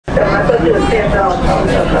I thought you were $10.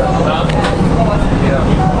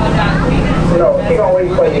 No, she gonna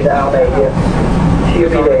wait for you down there. Yeah. She'll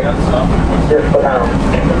be there. Just for now.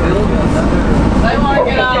 They want to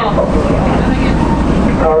get off.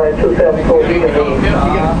 All right, 274. You can leave. You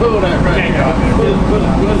gotta pull that right now.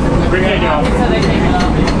 Bring it off. So they take it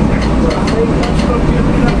off.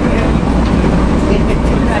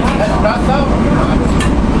 That's not so.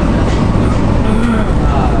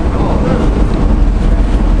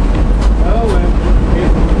 Oh, well.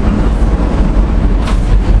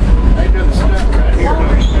 I do the stuff right here.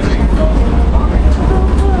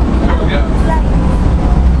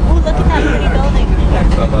 Ooh, look at that pretty building.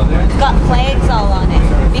 It's got flags all on it.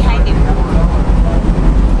 Behind you.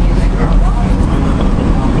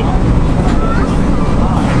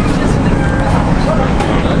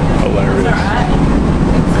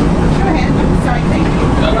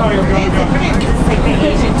 It's like the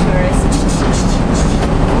Asian tourist.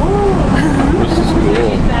 This is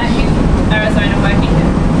cool.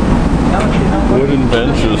 Wooden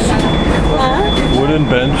benches. Huh? Wooden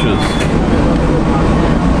benches.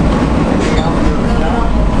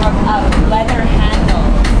 Leather handle.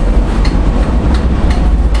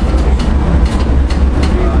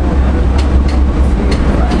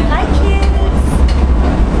 Hi kids.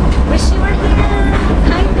 Wish you were here.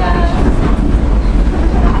 Kinda.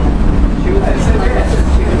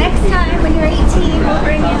 Next time when you're 18, we'll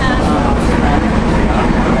bring you up.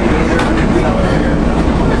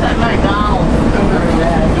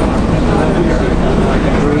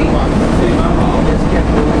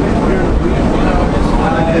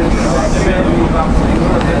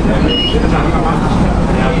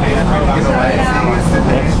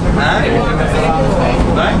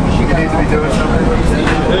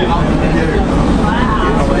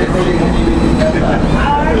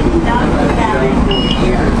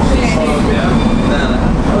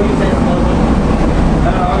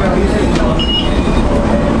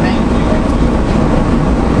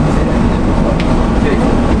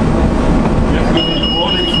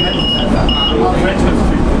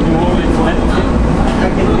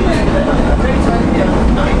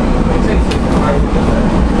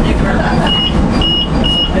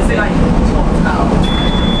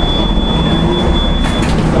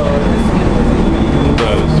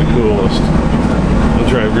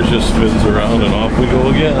 Just spins around and off we go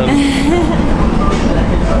again.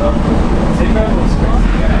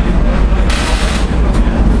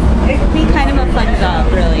 It'd be kind of a fun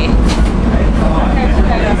job, really.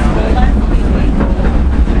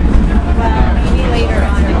 Well, maybe later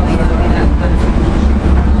on it might not be that fun.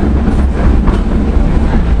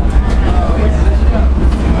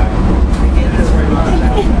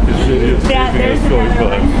 Yeah, there's another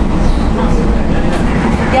one.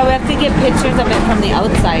 Yeah, we have to get pictures of it from the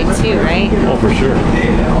outside too, right? Oh, for sure.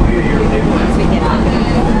 Once we get out.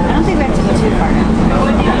 I don't think we have to go too far now.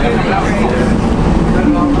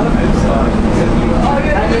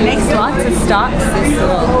 It makes lots of stops, this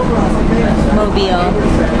little mobile.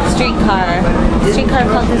 Streetcar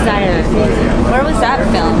called Desire. Where was that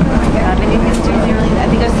filmed? I think it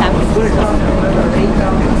was San Francisco.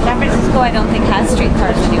 San Francisco, I don't think has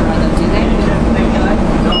streetcars anymore though, do they?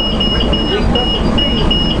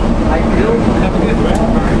 I built a good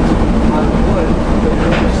on wood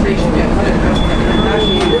station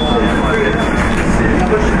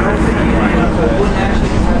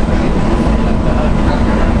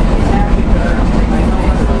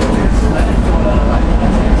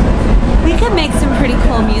We could make some pretty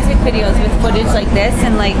cool music videos with footage like this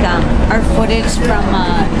and like our footage from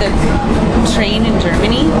the train in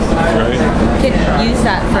Germany. Right. Could use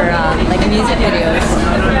that for like music videos.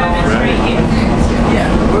 Right.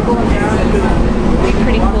 Be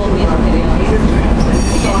pretty cool music videos.